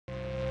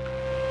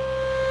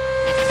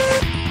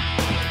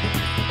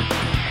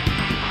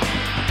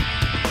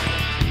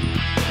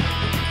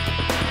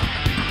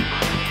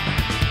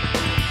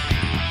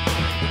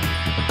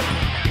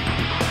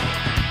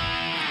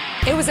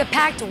was a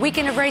packed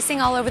weekend of racing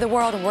all over the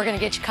world, and we're going to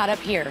get you caught up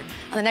here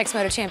on the Next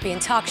Moto Champion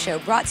Talk Show,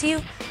 brought to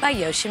you by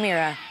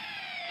Yoshimura.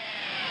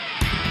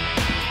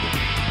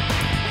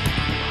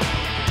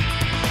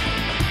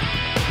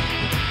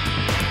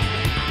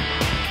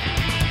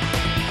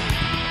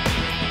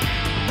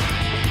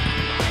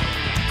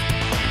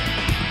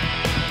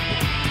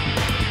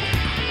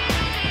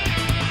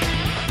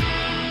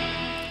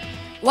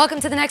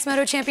 Welcome to the Next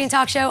Moto Champion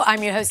Talk Show.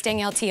 I'm your host,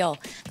 Danielle Teal.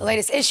 The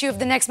latest issue of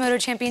the Next Moto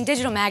Champion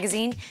digital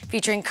magazine,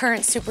 featuring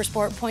current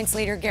Supersport points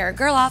leader Garrett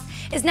Gerloff,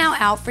 is now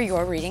out for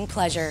your reading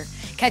pleasure.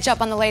 Catch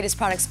up on the latest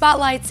product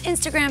spotlights,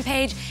 Instagram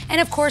page, and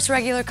of course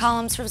regular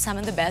columns from some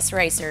of the best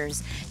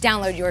racers.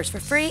 Download yours for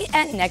free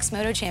at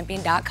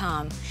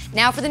nextmotochampion.com.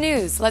 Now for the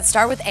news. Let's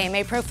start with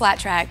AMA Pro Flat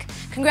Track.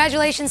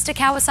 Congratulations to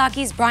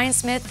Kawasaki's Brian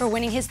Smith for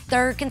winning his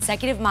third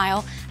consecutive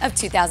mile of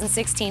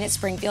 2016 at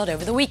Springfield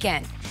over the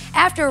weekend.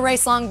 After a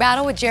race-long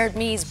battle with Jared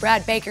Mees,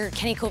 Brad Baker,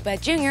 Kenny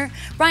Coulthard Jr.,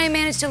 Brian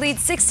managed to lead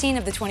 16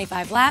 of the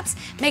 25 laps,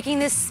 making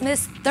this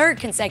Smith's third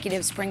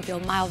consecutive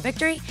Springfield mile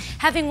victory,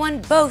 having won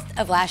both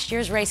of last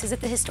year's races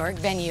at the historic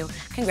venue.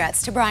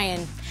 Congrats to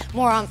Brian.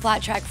 More on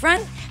flat track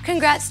front.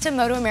 Congrats to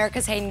Moto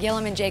America's Hayden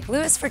Gillum and Jake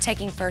Lewis for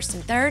taking first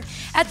and third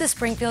at the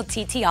Springfield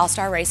TT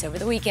All-Star race over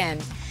the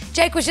weekend.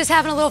 Jake was just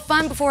having a little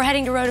fun before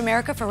heading to Road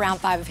America for round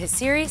 5 of his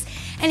series,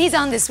 and he's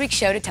on this week's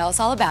show to tell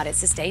us all about it,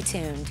 so stay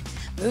tuned.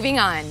 Moving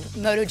on,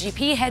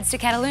 MotoGP heads to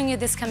Catalunya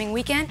this coming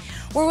weekend,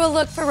 where we'll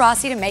look for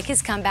Rossi to make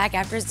his comeback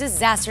after his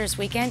disastrous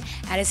weekend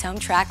at his home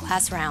track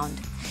last round.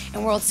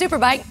 In World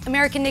Superbike,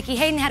 American Nicky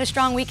Hayden had a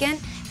strong weekend,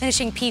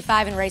 finishing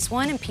P5 in race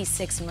 1 and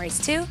P6 in race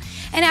 2.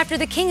 And after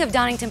the king of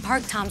Donington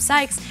Park, Tom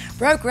Sykes,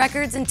 broke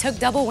records and took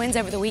double wins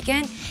over the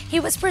weekend, he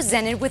was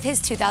presented with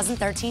his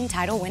 2013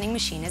 title-winning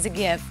machine as a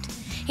gift.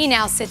 He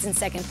now sits in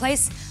second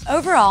place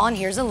overall, and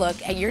here's a look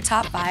at your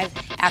top 5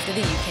 after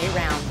the UK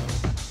round.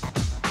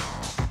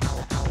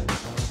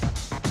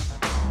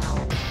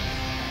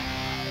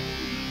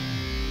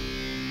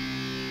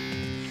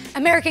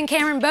 American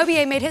Cameron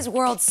Beaubier made his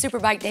World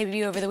Superbike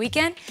debut over the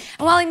weekend,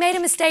 and while he made a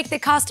mistake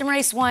that cost him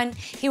race 1,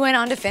 he went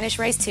on to finish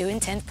race 2 in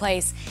 10th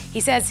place. He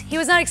says he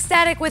was not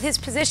ecstatic with his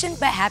position,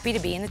 but happy to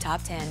be in the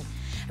top 10.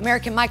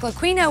 American Michael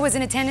Aquino was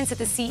in attendance at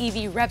the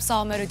CEV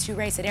Repsol Moto2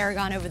 race at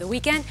Aragon over the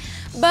weekend,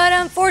 but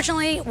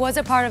unfortunately was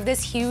a part of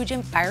this huge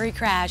and fiery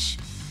crash.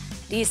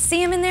 Do you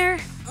see him in there?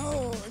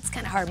 Oh, it's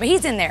kind of hard, but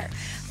he's in there.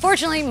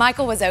 Fortunately,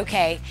 Michael was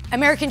okay.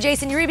 American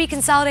Jason Uribe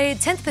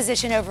consolidated 10th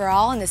position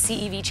overall in the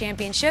CEV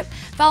Championship,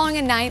 following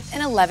a 9th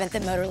and 11th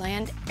at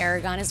Motorland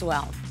Aragon as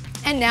well.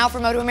 And now for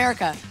Moto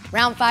America.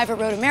 Round 5 at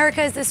Road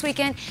America is this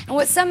weekend, and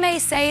what some may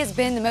say has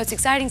been the most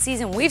exciting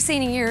season we've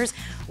seen in years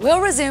will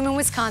resume in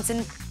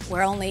Wisconsin,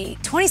 where only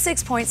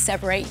 26 points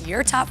separate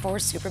your top 4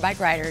 Superbike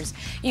riders.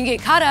 You can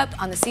get caught up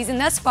on the season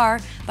thus far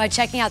by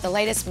checking out the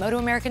latest Moto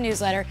America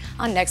newsletter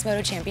on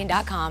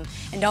nextmotochampion.com.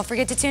 And don't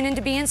forget to tune in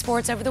to BN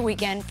Sports over the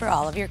weekend for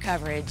all of your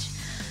coverage.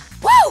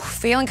 Woo!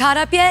 Feeling caught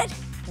up yet?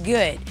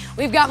 Good.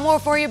 We've got more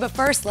for you, but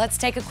first, let's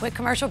take a quick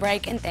commercial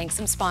break and thank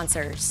some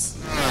sponsors.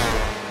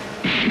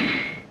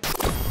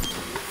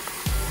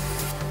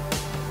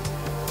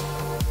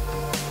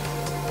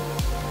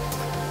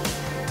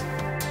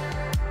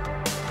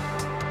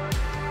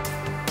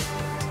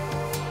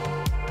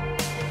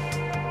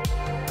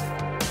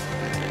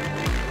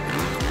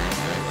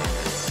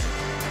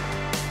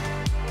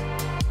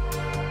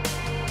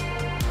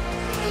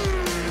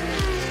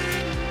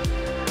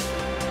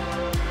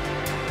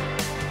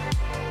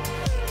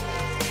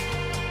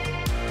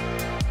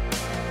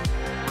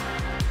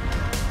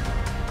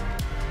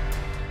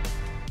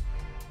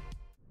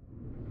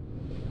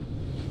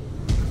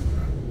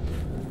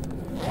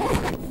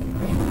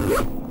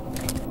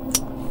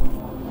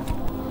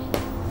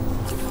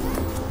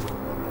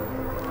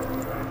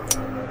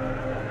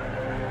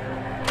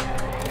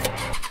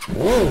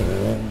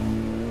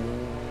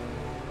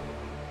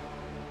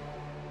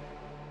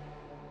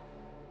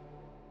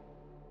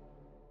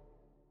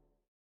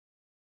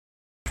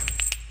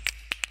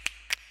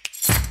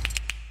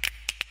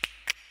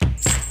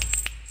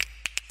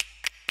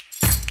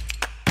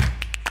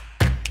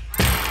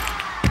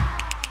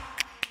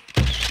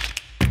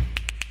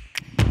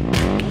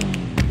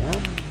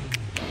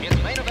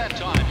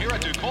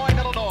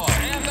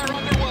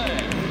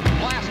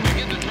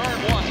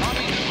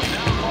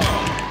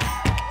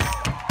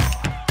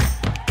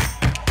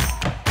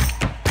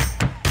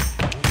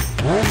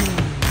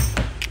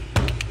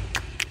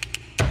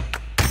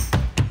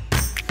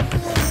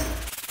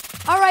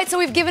 So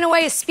we've given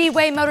away a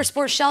Speedway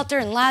Motorsports shelter,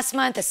 and last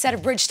month a set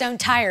of Bridgestone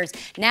tires.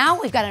 Now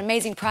we've got an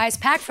amazing prize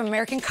pack from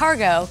American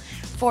Kargo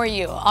for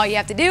you. All you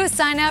have to do is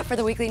sign up for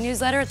the weekly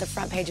newsletter at the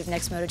front page of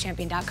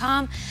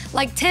nextmotochampion.com,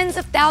 like tens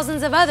of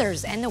thousands of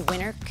others, and the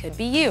winner could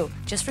be you,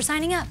 just for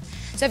signing up.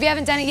 So if you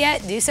haven't done it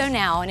yet, do so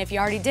now, and if you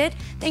already did,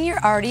 then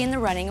you're already in the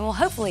running and will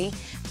hopefully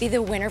be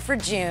the winner for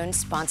June,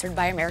 sponsored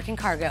by American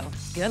Kargo.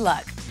 Good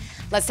luck.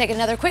 Let's take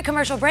another quick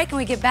commercial break, and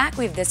when we get back,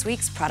 we have this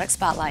week's Product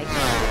Spotlight.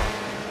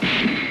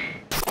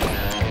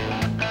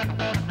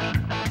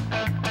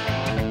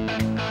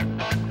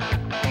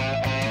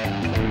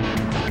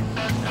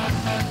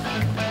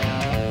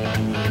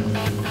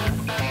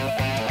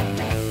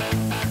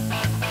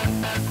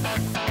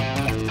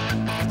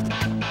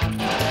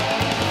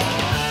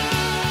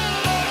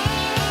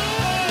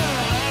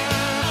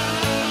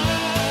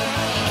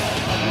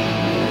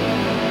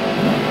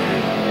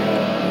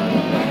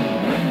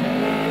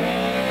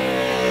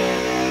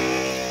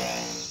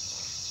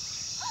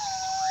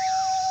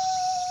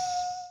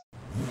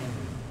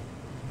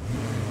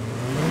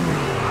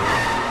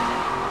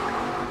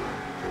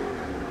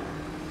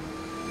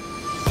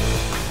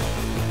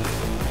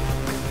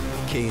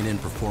 K&N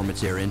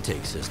Performance Air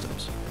Intake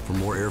Systems. For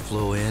more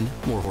airflow in,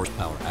 more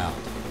horsepower out.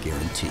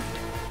 Guaranteed.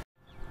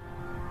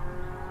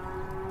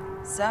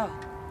 So,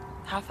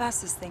 how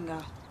fast does this thing go?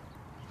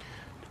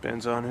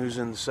 Depends on who's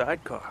in the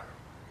sidecar.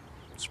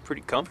 It's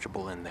pretty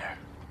comfortable in there.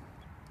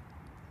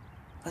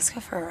 Let's go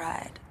for a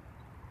ride.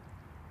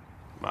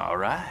 All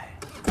right.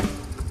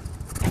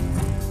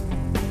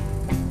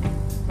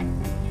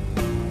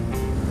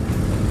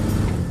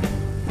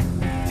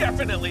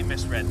 Definitely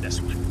misread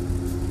this one.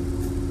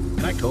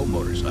 Geico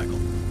Motorcycle.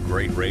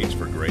 Great rates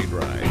for great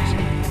rides.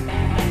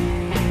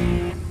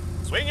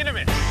 Swing and a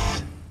miss.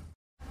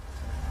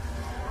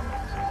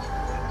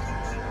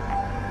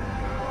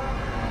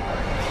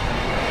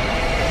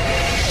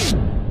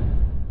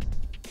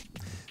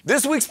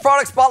 This week's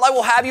Product Spotlight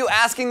will have you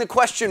asking the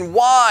question,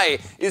 why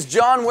is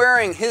John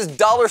wearing his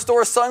dollar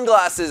store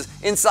sunglasses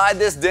inside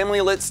this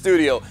dimly lit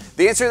studio?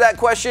 The answer to that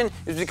question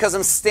is because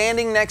I'm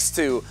standing next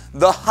to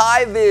the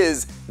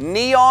Hi-Viz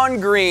neon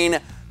green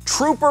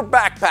Trooper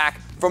backpack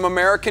from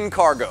American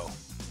Cargo.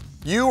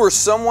 You or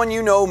someone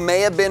you know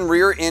may have been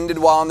rear-ended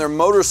while on their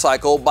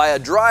motorcycle by a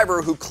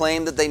driver who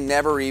claimed that they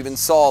never even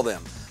saw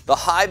them. The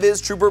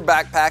Hi-Viz Trooper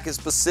backpack is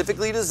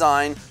specifically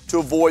designed to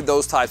avoid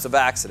those types of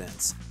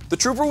accidents. The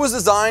Trooper was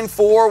designed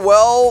for,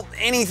 well,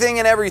 anything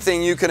and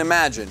everything you can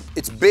imagine.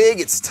 It's big,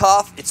 it's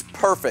tough, it's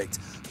perfect.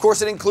 Of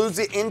course, it includes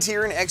the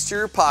interior and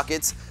exterior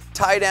pockets,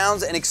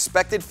 tie-downs, and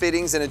expected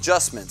fittings and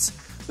adjustments.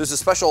 There's a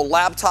special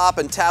laptop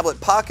and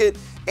tablet pocket,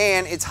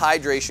 and it's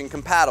hydration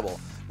compatible.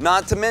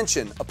 Not to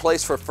mention a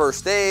place for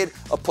first aid,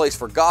 a place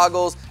for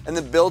goggles, and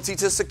the ability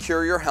to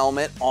secure your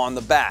helmet on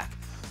the back.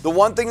 The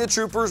one thing the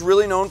Trooper is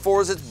really known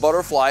for is its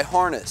butterfly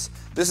harness.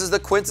 This is the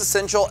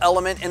quintessential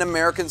element in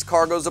American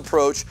Cargo's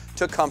approach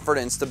to comfort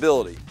and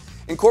stability.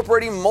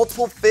 Incorporating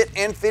multiple fit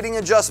and fitting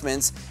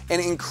adjustments and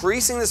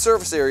increasing the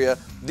surface area,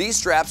 these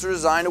straps are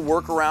designed to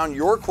work around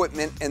your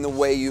equipment and the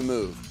way you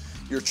move.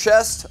 Your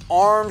chest,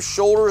 arms,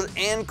 shoulders,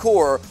 and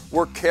core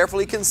were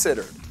carefully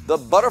considered. The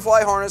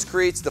butterfly harness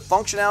creates the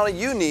functionality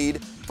you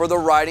need for the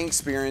riding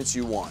experience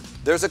you want.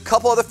 There's a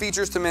couple other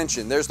features to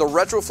mention. There's the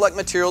Retroflect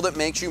material that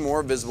makes you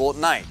more visible at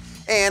night.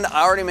 And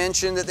I already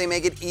mentioned that they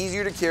make it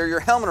easier to carry your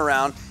helmet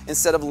around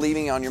instead of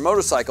leaving it on your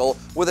motorcycle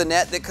with a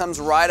net that comes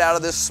right out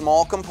of this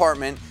small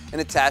compartment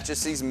and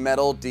attaches these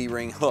metal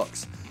D-ring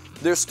hooks.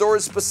 There's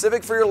storage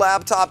specific for your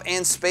laptop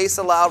and space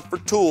allowed for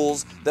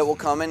tools that will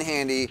come in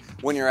handy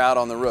when you're out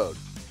on the road.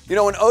 You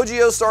know, when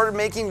OGO started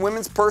making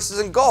women's purses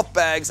and golf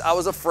bags, I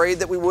was afraid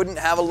that we wouldn't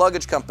have a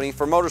luggage company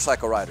for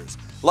motorcycle riders.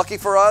 Lucky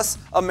for us,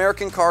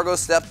 American Cargo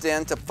stepped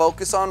in to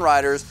focus on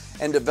riders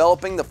and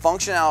developing the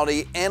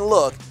functionality and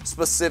look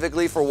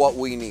specifically for what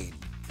we need.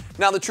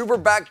 Now, the Trooper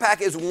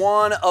backpack is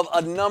one of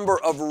a number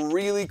of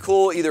really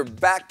cool either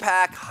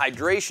backpack,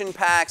 hydration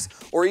packs,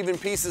 or even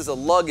pieces of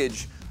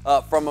luggage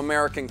from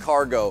American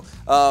Cargo.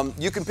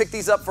 You can pick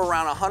these up for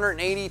around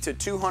 $180 to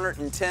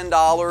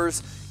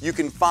 $210. You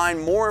can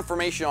find more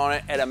information on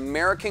it at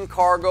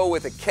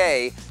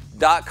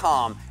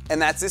AmericanCargo.com,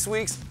 and that's this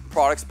week's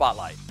Product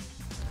Spotlight.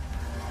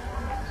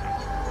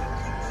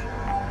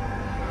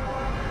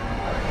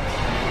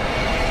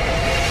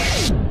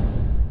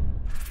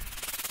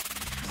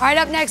 All right,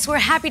 up next, we're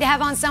happy to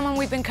have on someone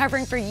we've been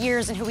covering for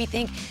years and who we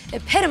think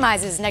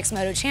epitomizes next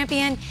Moto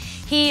champion.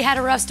 He had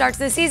a rough start to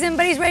the season,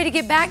 but he's ready to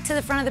get back to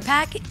the front of the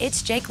pack.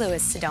 It's Jake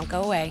Lewis, so don't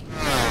go away.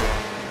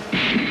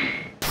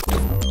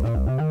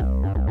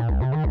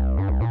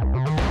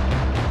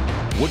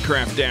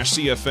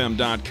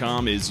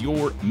 Woodcraft-CFM.com is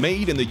your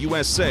made in the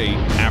USA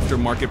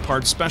aftermarket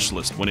parts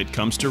specialist when it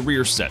comes to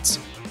rear sets,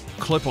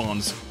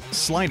 clip-ons,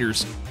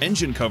 sliders,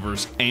 engine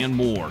covers, and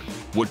more.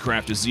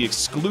 Woodcraft is the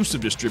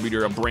exclusive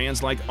distributor of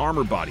brands like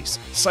Armor Bodies,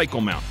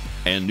 Cycle Mount,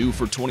 and new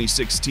for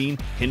 2016,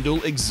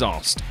 Hindle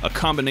Exhaust, a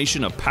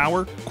combination of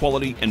power,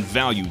 quality, and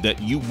value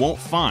that you won't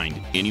find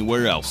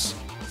anywhere else.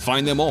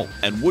 Find them all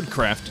at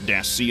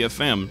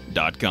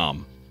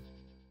woodcraft-cfm.com.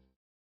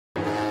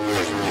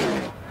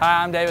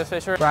 Hi, I'm David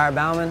Fisher, Brian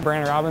Bauman,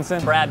 Brandon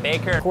Robinson, Brad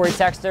Baker, Corey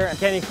Texter,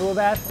 Kenny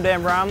Coolbath,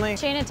 Dan Bromley,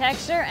 Shayna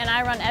Texter, and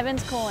I run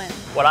Evans Coolant.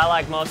 What I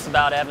like most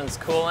about Evans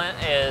Coolant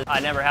is I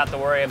never have to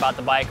worry about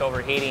the bike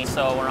overheating.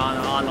 So when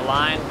on the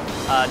line,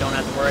 don't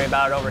have to worry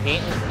about it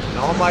overheating. In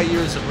all my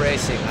years of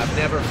racing, I've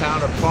never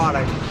found a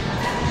product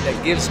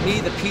that gives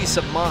me the peace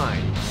of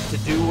mind to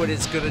do what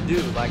it's going to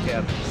do like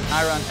Evans.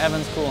 I run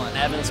Evans Coolant.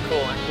 Evans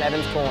Coolant.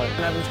 Evans Coolant.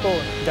 Evans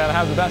Coolant. You gotta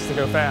have the best to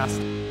go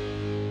fast.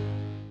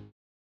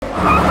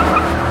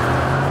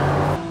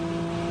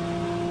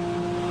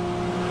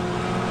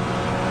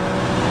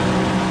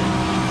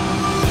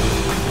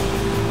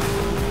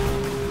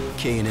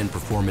 K&N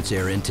Performance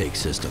Air Intake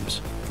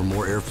Systems. For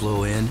more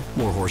airflow in,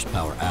 more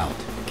horsepower out.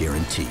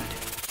 Guaranteed.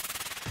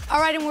 All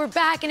right, and we're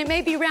back, and it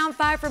may be round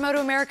 5 for Moto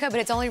America, but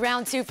it's only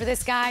round 2 for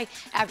this guy.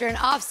 After an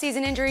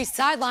off-season injury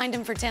sidelined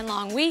him for 10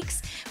 long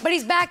weeks, but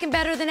he's back and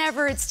better than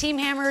ever. It's Team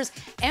Hammer's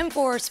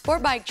M4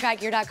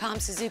 SportBikeTrackGear.com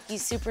Suzuki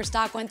Super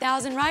Stock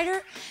 1000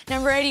 rider,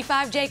 number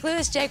 85, Jake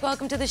Lewis. Jake,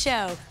 welcome to the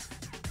show.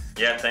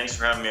 Yeah, thanks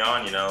for having me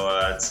on. You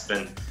know, it's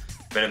been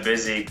been a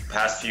busy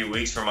past few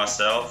weeks for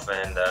myself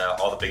and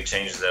all the big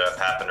changes that have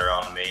happened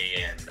around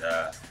me,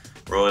 and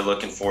really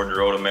looking forward to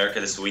Road America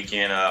this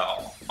weekend.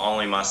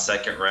 Only my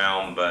second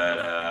round,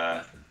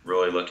 but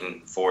really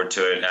looking forward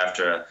to it.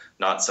 After a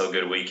not so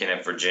good weekend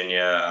at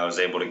Virginia, I was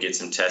able to get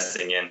some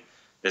testing in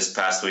this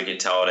past week at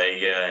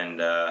Talladega,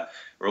 and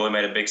really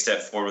made a big step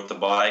forward with the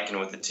bike and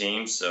with the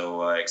team.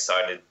 So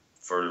excited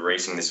for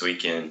racing this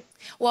weekend.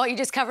 Well, you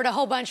just covered a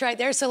whole bunch right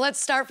there. So let's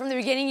start from the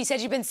beginning. You said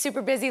you've been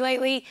super busy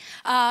lately,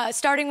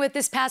 starting with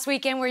this past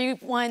weekend where you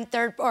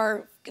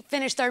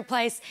finished third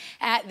place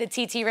at the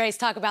TT race.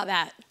 Talk about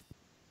that.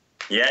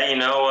 Yeah, you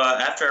know,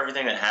 after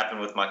everything that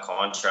happened with my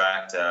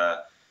contract, you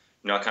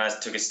know, I kind of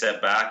took a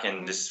step back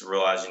and just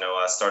realized, you know,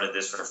 I started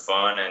this for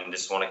fun and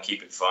just want to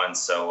keep it fun.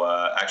 So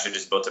actually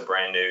just built a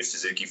brand new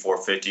Suzuki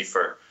 450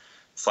 for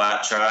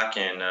flat track,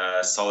 and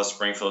saw the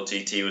Springfield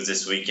TT was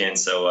this weekend,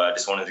 so I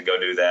just wanted to go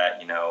do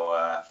that. You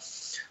know,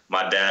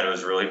 my dad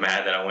was really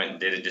mad that I went and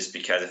did it just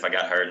because if I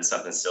got hurt and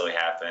something silly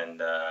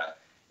happened,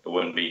 it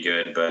wouldn't be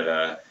good.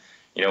 But,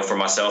 you know, for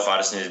myself, I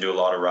just needed to do a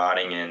lot of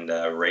riding and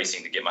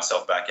racing to get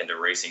myself back into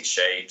racing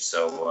shape.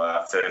 So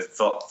I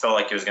felt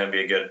like it was going to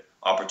be a good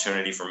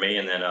opportunity for me.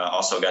 And then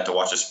also got to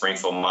watch the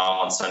Springfield Mile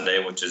on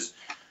Sunday, which is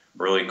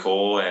really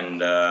cool. And, you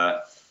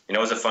know, it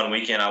was a fun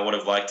weekend. I would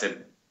have liked to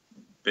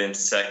been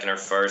second or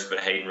first, but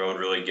Hayden rode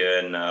really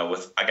good. And I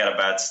got a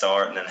bad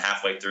start, and then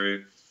halfway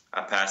through, I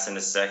passed into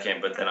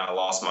second, but then I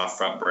lost my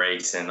front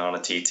brakes. And on a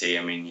TT,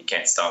 I mean, you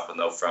can't stop with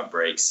no front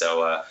brakes.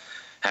 So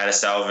had to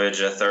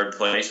salvage a third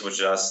place,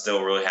 which I was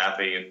still really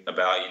happy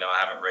about. You know,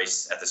 I haven't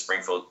raced at the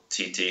Springfield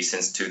TT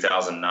since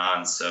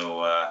 2009,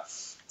 so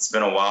it's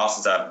been a while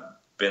since I've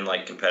been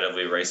like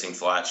competitively racing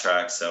flat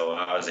track, so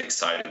I was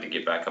excited to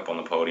get back up on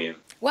the podium.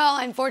 Well,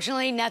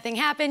 unfortunately, nothing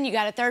happened. You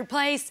got a third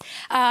place,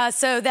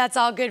 so that's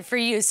all good for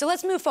you. So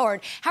let's move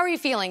forward. How are you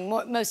feeling,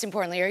 most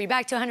importantly? Are you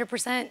back to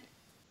 100%?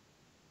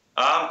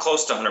 I'm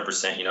close to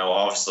 100%. You know,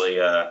 obviously,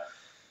 I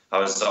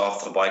was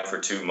off the bike for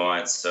 2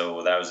 months,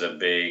 so that was a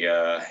big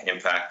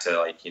impact to,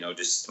 like, you know,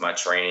 just my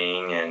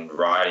training and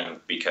riding,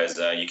 because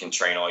you can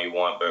train all you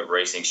want, but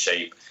racing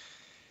shape,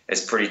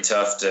 it's pretty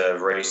tough to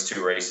race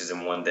 2 races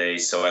in one day.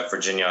 So at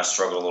Virginia, I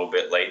struggled a little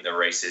bit late in the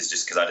races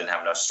just because I didn't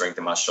have enough strength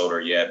in my shoulder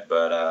yet.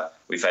 But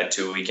we've had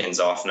 2 weekends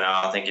off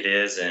now, I think it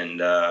is, and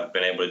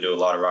been able to do a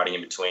lot of riding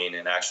in between,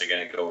 and actually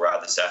going to go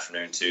ride this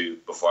afternoon too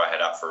before I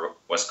head out for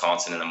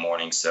Wisconsin in the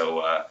morning.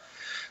 So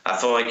I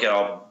feel like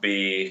I'll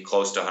be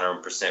close to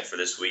 100% for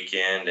this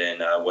weekend,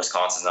 and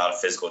Wisconsin's not a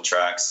physical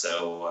track,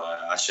 so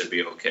I should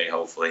be okay,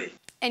 hopefully.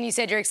 And you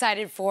said you're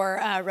excited for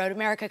Road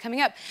America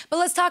coming up. But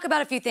let's talk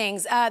about a few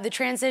things. The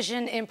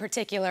transition in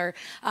particular,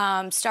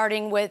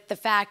 starting with the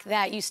fact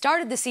that you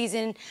started the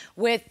season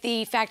with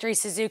the factory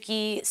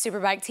Suzuki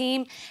Superbike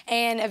team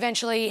and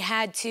eventually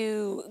had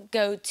to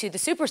go to the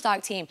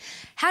Superstock team.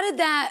 How did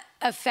that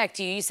affect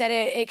you? You said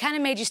it kind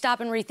of made you stop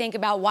and rethink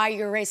about why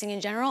you're racing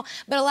in general,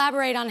 but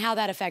elaborate on how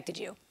that affected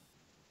you.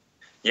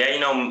 Yeah, you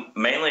know,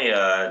 mainly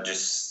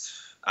just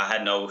I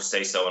had no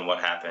say-so in what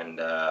happened.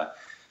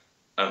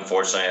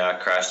 Unfortunately, I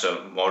crashed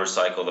a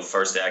motorcycle the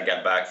first day I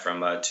got back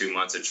from 2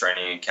 months of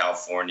training in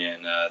California,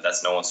 and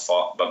that's no one's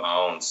fault but my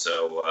own.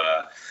 So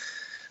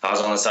I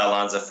was on the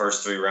sidelines the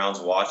first 3 rounds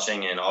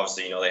watching, and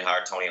obviously, you know, they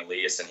hired Tony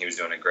Elias, and he was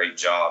doing a great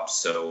job.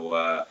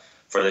 So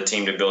for the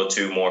team to build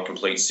 2 more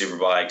complete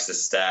superbikes, the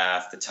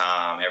staff, the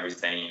time,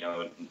 everything, you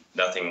know,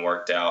 nothing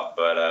worked out.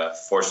 But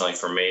fortunately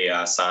for me,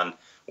 I signed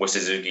with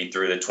Suzuki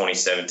through the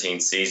 2017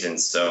 season.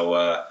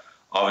 So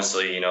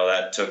obviously, you know,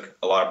 that took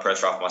a lot of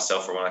pressure off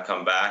myself for when I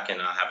come back, and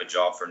I have a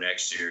job for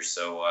next year.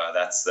 So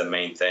that's the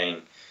main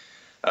thing.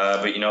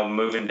 But, you know,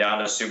 moving down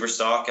to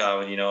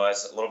Superstock, you know, I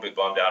was a little bit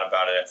bummed out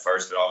about it at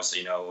first, but obviously,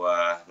 you know,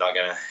 not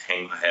going to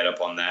hang my head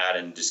up on that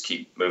and just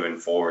keep moving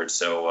forward.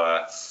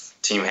 So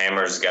Team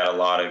Hammer's got a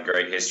lot of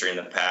great history in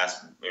the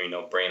past, you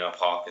know, bringing up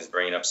Hawkins,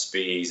 bringing up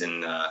Spees,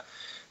 and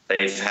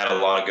they've had a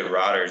lot of good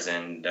riders,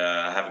 and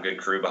have a good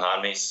crew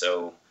behind me.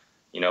 So,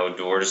 you know,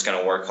 we're just going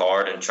to work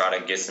hard and try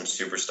to get some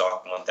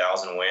Superstock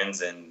 1000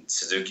 wins, and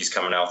Suzuki's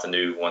coming out with a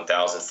new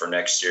 1000 for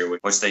next year,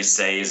 which they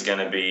say is going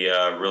to be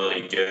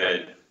really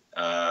good.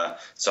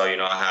 So, you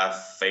know, I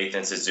have faith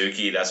in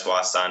Suzuki. That's why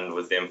I signed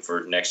with them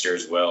for next year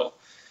as well.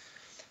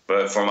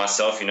 But for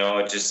myself, you know,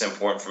 it's just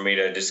important for me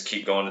to just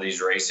keep going to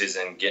these races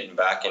and getting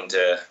back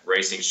into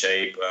racing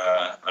shape.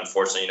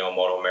 Unfortunately, you know,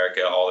 Moto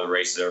America, all the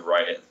races are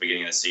right at the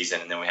beginning of the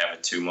season, and then we have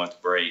a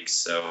 2-month break.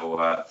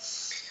 So,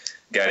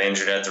 got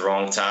injured at the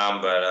wrong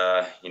time,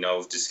 but, you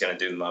know, just going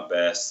to do my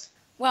best.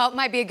 Well, it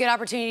might be a good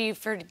opportunity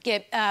to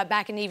get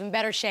back in even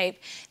better shape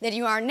than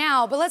you are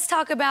now. But let's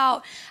talk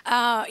about,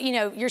 you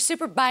know, your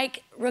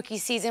Superbike rookie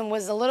season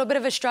was a little bit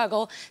of a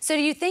struggle. So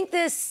do you think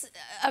this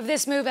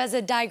move as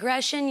a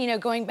digression, you know,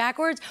 going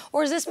backwards?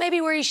 Or is this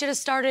maybe where you should have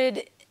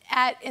started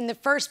at in the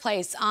first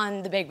place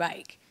on the big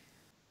bike?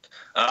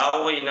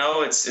 Well, you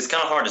know, it's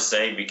kind of hard to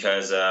say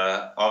because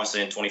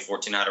obviously in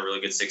 2014 I had a really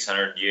good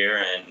 600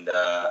 year, and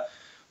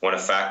when a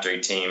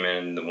factory team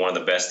and one of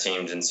the best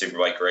teams in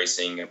Superbike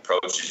racing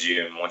approaches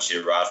you and wants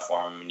you to ride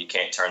for them, and you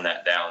can't turn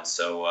that down.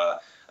 So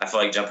I feel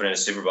like jumping in a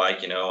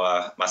superbike,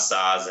 my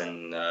size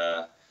and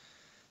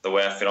the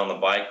way I fit on the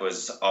bike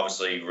was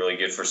obviously really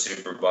good for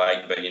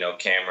superbike. But,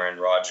 Cameron,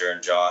 Roger,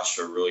 and Josh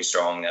were really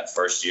strong that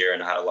first year,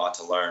 and I had a lot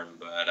to learn.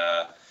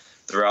 But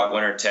throughout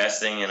winter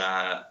testing and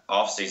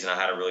off-season, I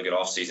had a really good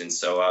off-season.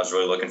 So I was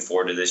really looking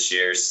forward to this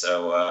year.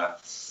 So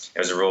it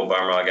was a real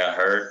bummer I got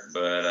hurt.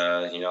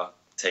 But,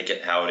 take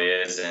it how it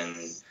is. And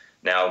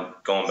now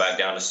going back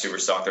down to super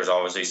stock, there's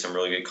obviously some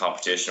really good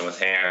competition with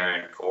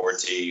Heron,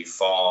 Corty,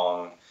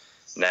 Fong,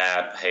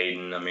 Knapp,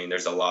 Hayden. I mean,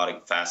 there's a lot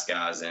of fast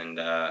guys, and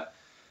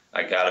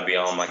I got to be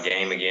on my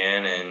game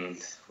again.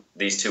 And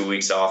these 2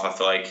 weeks off, I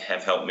feel like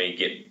have helped me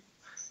get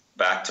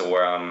back to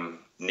where I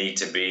need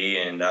to be,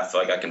 and I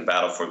feel like I can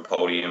battle for the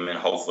podium and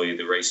hopefully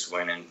the race to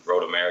win in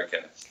Road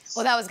America.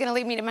 Well, that was going to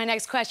lead me to my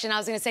next question. I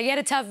was going to say you had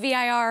a tough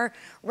VIR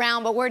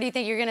round, but where do you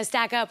think you're going to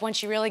stack up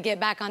once you really get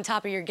back on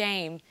top of your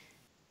game?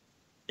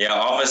 Yeah,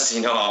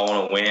 obviously, I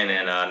want to win,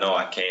 and I know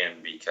I can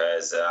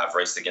because I've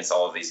raced against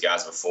all of these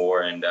guys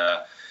before, and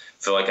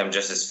feel like I'm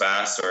just as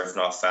fast, or if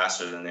not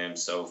faster than them.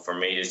 So for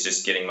me, it's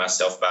just getting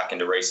myself back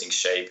into racing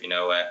shape.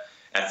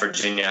 At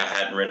Virginia, I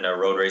hadn't ridden a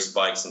road race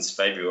bike since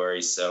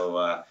February,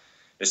 so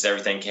just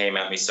everything came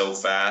at me so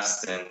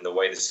fast, and the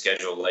way the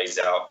schedule lays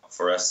out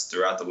for us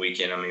throughout the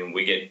weekend. I mean,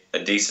 we get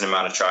a decent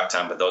amount of track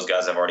time, but those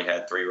guys have already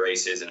had 3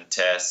 races and a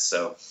test.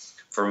 So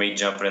for me,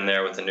 jumping in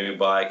there with a new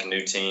bike, a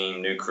new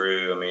team, new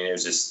crew, I mean, it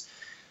was just,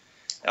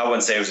 I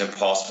wouldn't say it was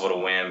impossible to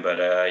win,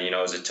 but, it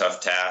was a tough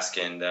task,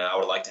 and I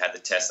would like to have the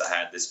test I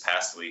had this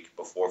past week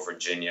before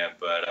Virginia,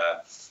 but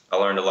I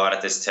learned a lot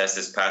at this test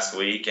this past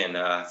week, and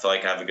I feel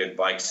like I have a good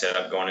bike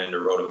setup going into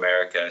Road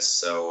America,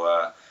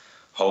 so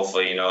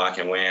hopefully, I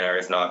can win, or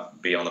if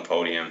not, be on the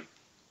podium.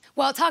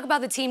 Well, talk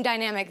about the team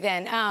dynamic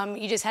then.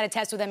 You just had a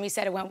test with them. You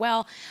said it went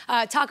well.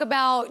 Talk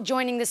about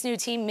joining this new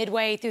team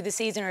midway through the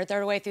season or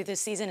third way through the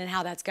season and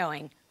how that's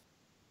going.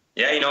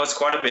 Yeah, it's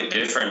quite a bit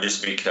different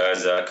just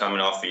because coming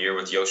off a year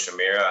with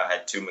Yoshimura, I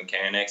had 2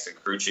 mechanics, a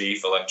crew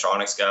chief,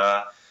 electronics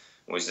guy,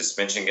 was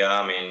suspension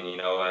guy. I mean,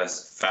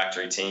 it's a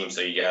factory team, so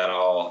you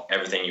got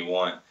everything you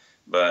want.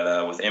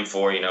 But with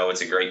M4,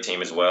 it's a great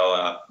team as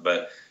well.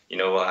 But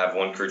we'll have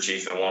 1 crew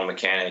chief and 1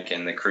 mechanic,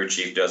 and the crew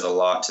chief does a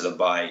lot to the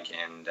bike.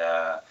 And,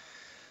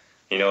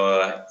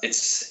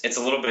 it's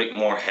a little bit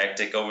more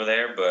hectic over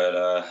there, but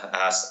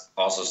I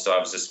also still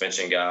have a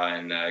suspension guy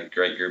and a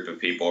great group of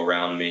people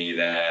around me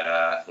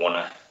that want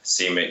to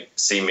see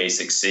me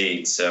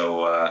succeed.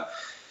 So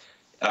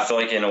I feel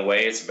like in a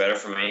way it's better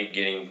for me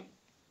getting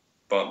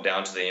bumped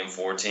down to the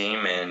M4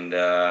 team, and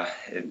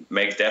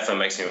it definitely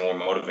makes me more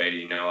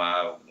motivated.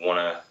 I want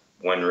to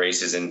win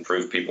races and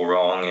prove people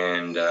wrong,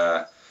 and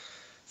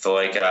feel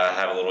like I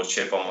have a little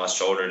chip on my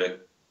shoulder to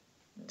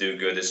do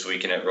good this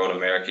weekend at Road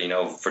America.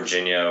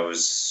 Virginia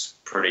was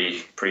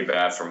pretty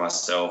bad for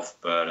myself,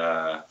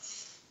 but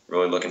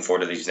really looking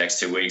forward to these next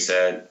 2 weeks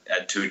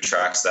at 2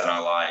 tracks that I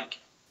like.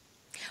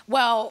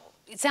 Well,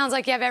 it sounds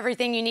like you have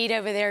everything you need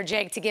over there,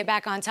 Jake, to get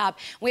back on top.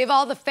 We have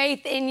all the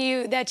faith in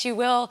you that you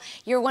will.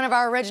 You're one of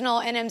our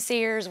original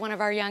NMCers, one of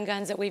our young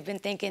guns that we've been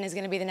thinking is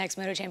going to be the next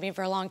Moto champion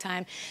for a long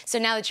time. So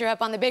now that you're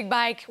up on the big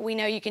bike, we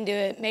know you can do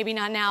it. Maybe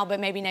not now,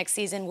 but maybe next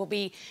season will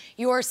be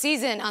your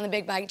season on the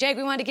big bike. Jake,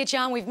 we wanted to get you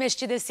on. We've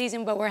missed you this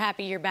season, but we're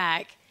happy you're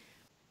back.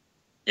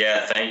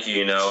 Yeah, thank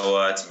you.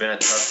 It's been a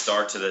tough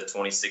start to the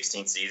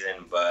 2016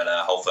 season, but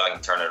hopefully I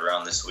can turn it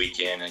around this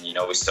weekend. And,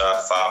 we still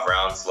have 5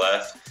 rounds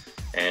left.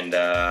 And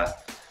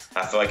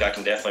I feel like I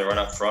can definitely run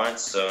up front,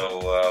 so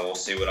we'll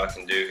see what I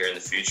can do here in the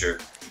future.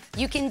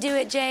 You can do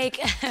it,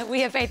 Jake. We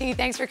have faith in you.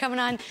 Thanks for coming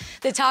on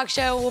the talk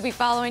show. We'll be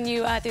following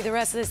you through the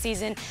rest of the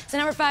season. So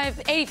number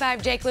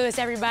 585, Jake Lewis,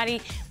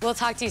 everybody. We'll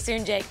talk to you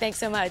soon, Jake. Thanks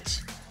so much.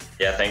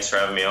 Yeah, thanks for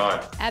having me on.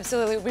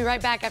 Absolutely. We'll be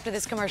right back after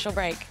this commercial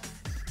break.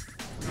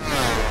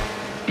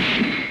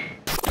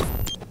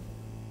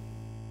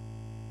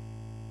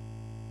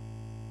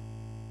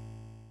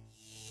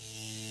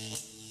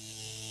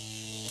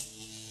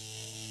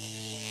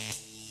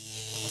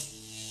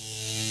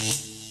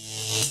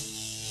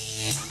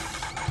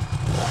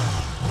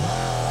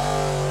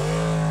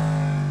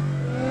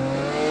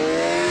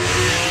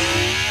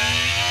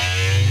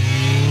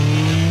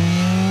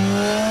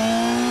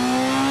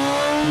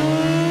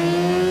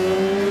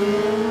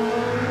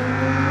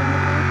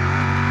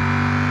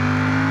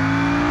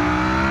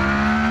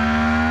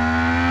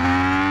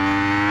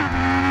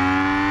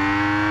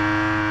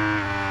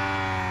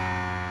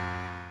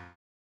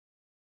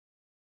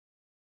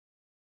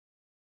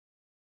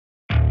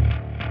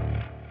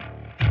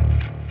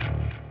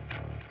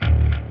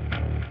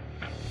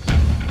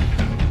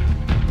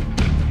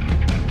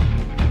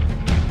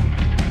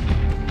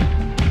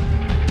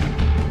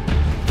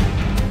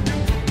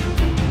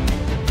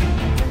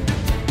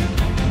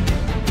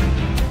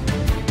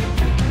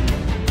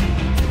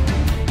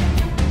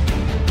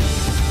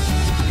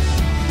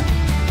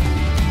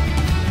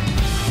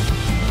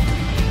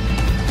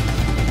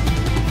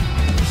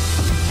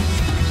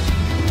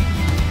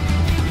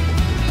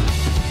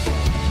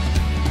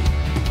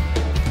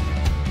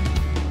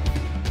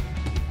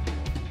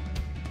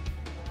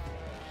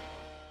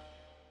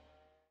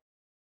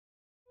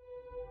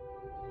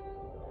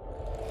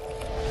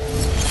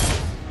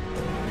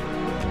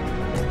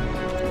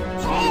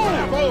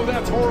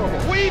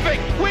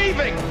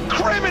 weaving,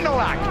 criminal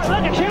act. Look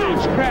at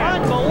huge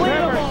crash.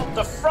 Unbelievable.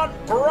 The front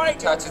brake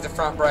touches the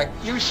front brake.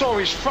 You saw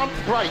his front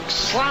brake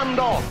slammed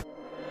on.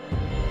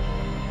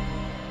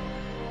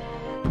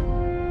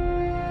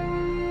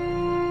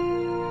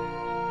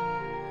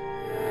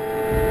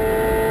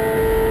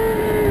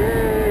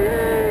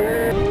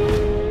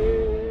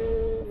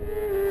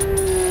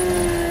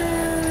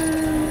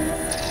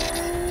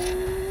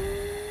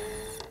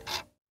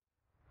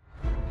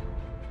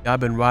 I've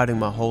been riding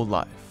my whole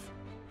life.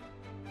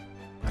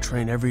 I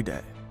train every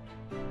day.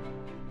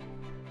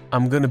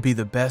 I'm gonna be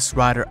the best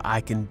rider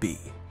I can be.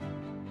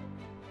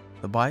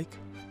 The bike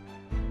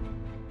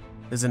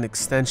is an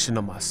extension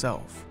of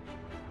myself.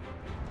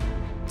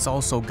 It's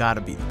also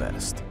gotta be the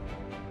best.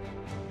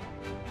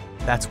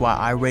 That's why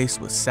I race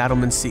with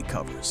Saddlemen seat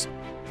covers.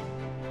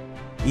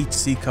 Each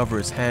seat cover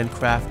is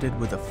handcrafted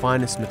with the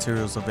finest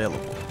materials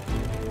available.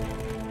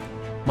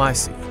 My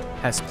seat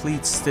has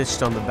pleats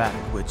stitched on the back,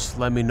 which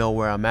let me know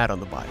where I'm at on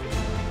the bike.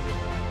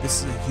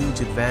 This is a huge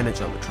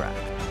advantage on the track,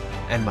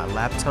 and my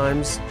lap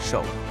times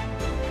show it.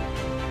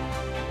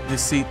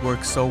 This seat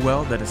works so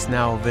well that it's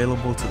now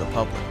available to the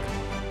public.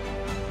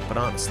 But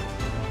honestly,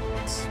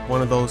 it's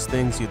one of those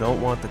things you don't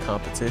want the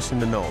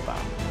competition to know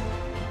about.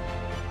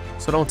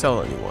 So don't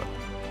tell anyone.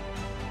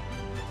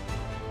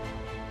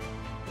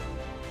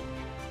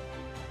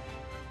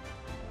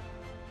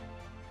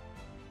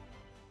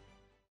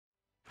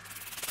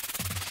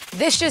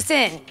 This just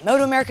in,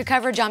 Moto America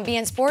coverage on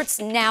BN Sports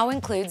now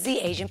includes the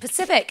Asian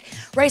Pacific.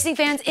 Racing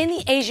fans in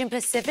the Asian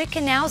Pacific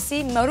can now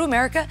see Moto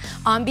America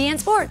on BN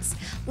Sports.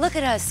 Look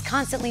at us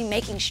constantly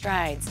making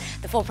strides.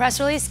 The full press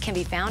release can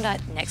be found at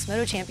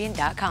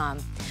nextmotochampion.com.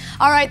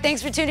 All right,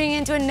 thanks for tuning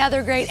in to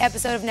another great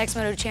episode of Next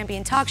Moto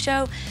Champion Talk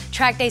Show.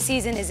 Track day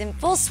season is in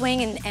full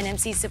swing and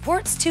NMC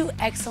supports two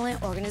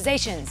excellent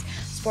organizations.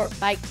 Sport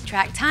Bike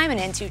Track Time and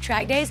N2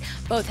 Track Days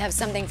both have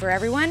something for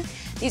everyone.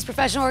 These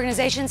professional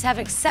organizations have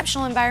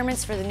exceptional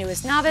environments for the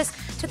newest novice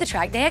to the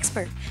track day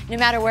expert. No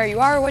matter where you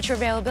are or what your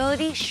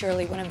availability,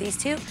 surely one of these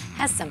two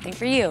has something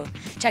for you.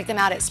 Check them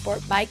out at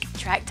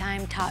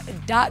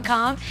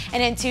sportbiketracktime.com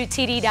and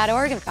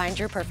n2td.org and find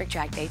your perfect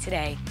track day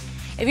today.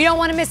 If you don't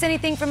want to miss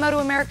anything from Moto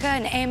America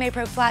and AMA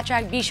Pro Flat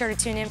Track, be sure to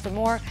tune in for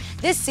more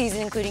this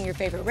season, including your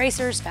favorite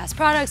racers, fast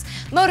products,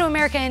 Moto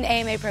America and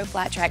AMA Pro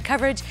Flat Track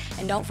coverage.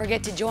 And don't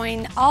forget to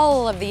join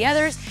all of the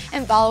others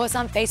and follow us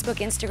on Facebook,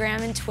 Instagram,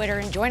 and Twitter,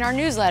 and join our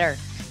newsletter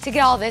to get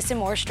all this and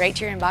more straight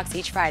to your inbox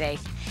each Friday.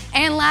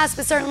 And last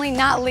but certainly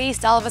not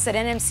least, all of us at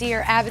NMC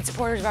are avid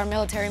supporters of our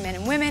military men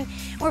and women.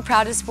 We're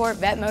proud to support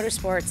Vet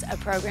Motorsports, a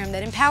program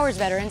that empowers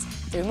veterans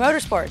through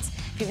motorsports.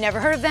 If you've never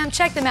heard of them,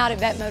 check them out at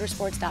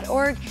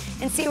vetmotorsports.org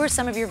and see where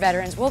some of your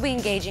veterans will be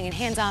engaging in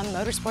hands-on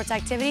motorsports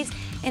activities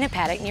in a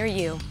paddock near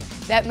you.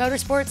 Vet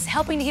Motorsports,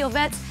 helping to heal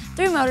vets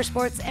through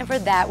motorsports, and for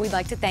that, we'd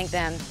like to thank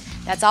them.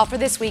 That's all for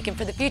this week, and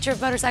for the future of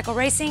motorcycle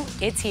racing,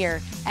 it's here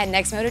at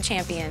Next Moto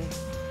Champion.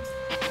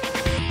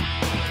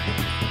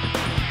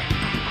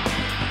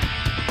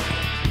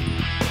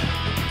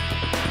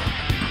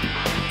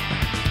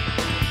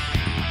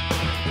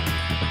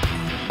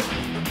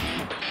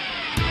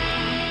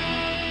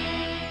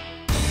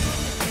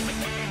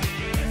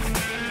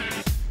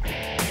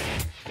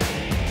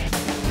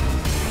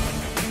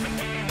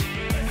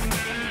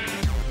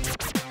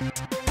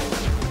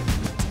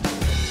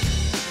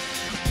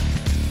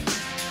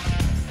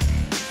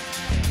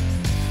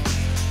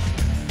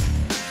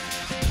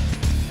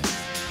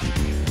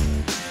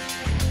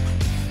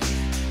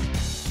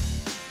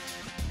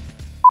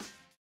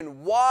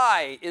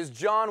 Why is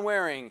John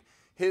wearing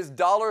his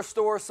dollar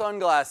store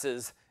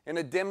sunglasses in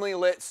a dimly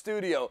lit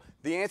studio?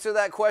 The answer to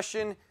that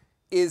question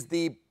is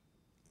it's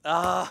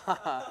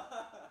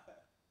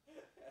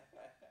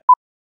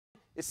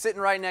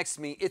sitting right next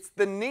to me. It's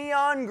the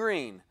neon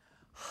green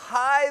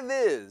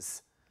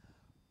Hi-Viz.